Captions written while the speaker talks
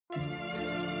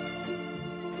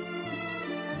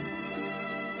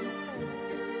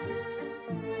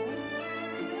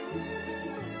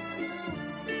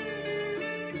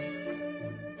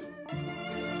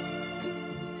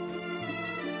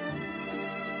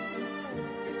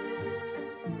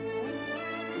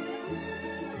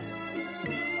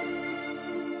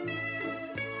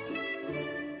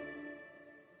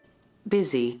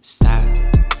Busy. Styling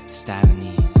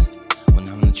ease. When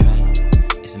I'm on the track,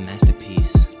 it's a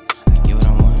masterpiece. I get what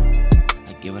I want,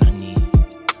 I get what I need.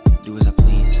 Do as I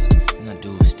please, and I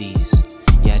do with STEEZ.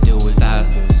 Yeah, I do it with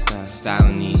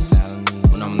styling ease.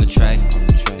 When I'm on the track,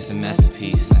 it's a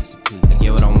masterpiece. I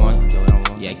get what I want,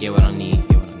 yeah, I get what I need.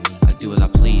 I do as I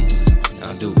please, and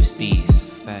I do it with STEEZ.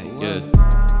 Yeah.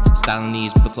 Styling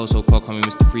these with the flow so cold, call me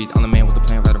Mr. Freeze. I'm the man with the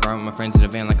plan, right around with my friends in the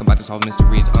van like I'm about to solve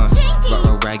mysteries.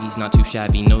 Row raggies, not too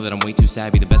shabby. Know that I'm way too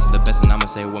savvy, the best of the best, and I'ma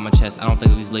say it with my chest. I don't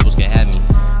think these labels can have me.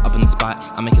 Up in the spot,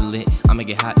 I make it lit, I make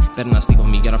it hot. Better not sleep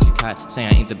on me, get off your cot. Saying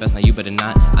I ain't the best, now you better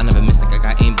not. I never miss like I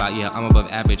got aimbot, yeah, I'm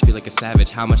above average. Feel like a savage,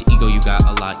 how much ego you got?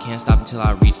 A lot, can't stop until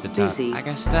I reach the top. Busy. I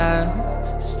got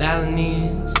styling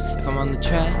these. If I'm on the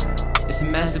track, it's a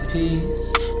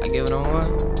masterpiece. I get what I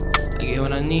want, I get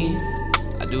what I need.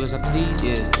 I do as I please,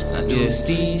 yeah, I do with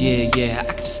STEEZ. Yeah,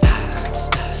 I can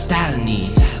styling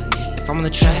these. If I'm on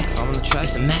the track,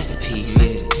 it's a masterpiece.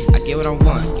 I get what I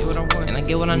want, and I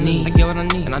get what I need.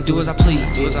 And I do as I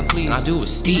please, and I do with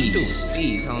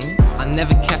STEEZ, homie. I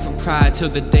never kept for pride till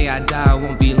the day I die. I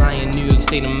won't be lying. New York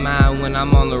state of mind when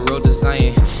I'm on the road to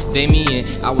Zion.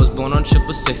 Damien, I was born on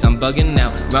 666. I'm bugging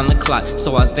out round the clock,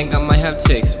 so I think I might have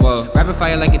ticks. Whoa, rapid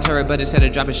fire like a turret, but instead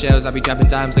of dropping shells, I be dropping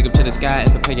dimes. Look up to the sky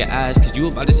and prepare your eyes, cause you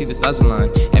about to see the stars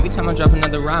align. Every time I drop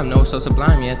another rhyme, no, it's so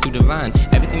sublime, yeah, it's too divine.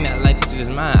 Everything that light touches is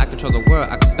mine. I control the world,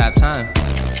 I can stop time.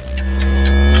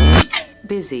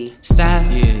 Busy.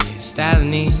 Styling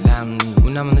these.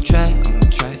 When I'm on the track,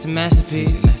 it's a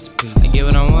masterpiece. I get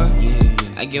what I want,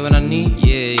 I get what I need,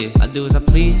 yeah. I do as I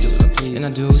please, and I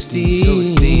do with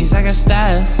STEEZ. I got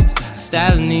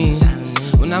styling these.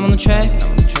 When I'm on the track,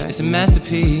 it's a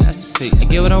masterpiece. I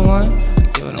get what I want,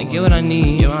 I get what I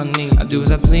need. I do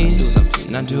as I please,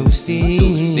 and I do with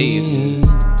STEEZ.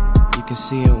 You can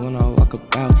see it when I walk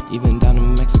about, even down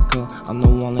in Mexico. I'm the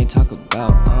one they talk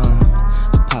about.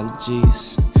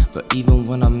 Apologies, but even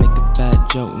when I make a bad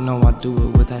joke, no, I do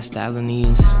it with that styling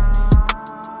ease.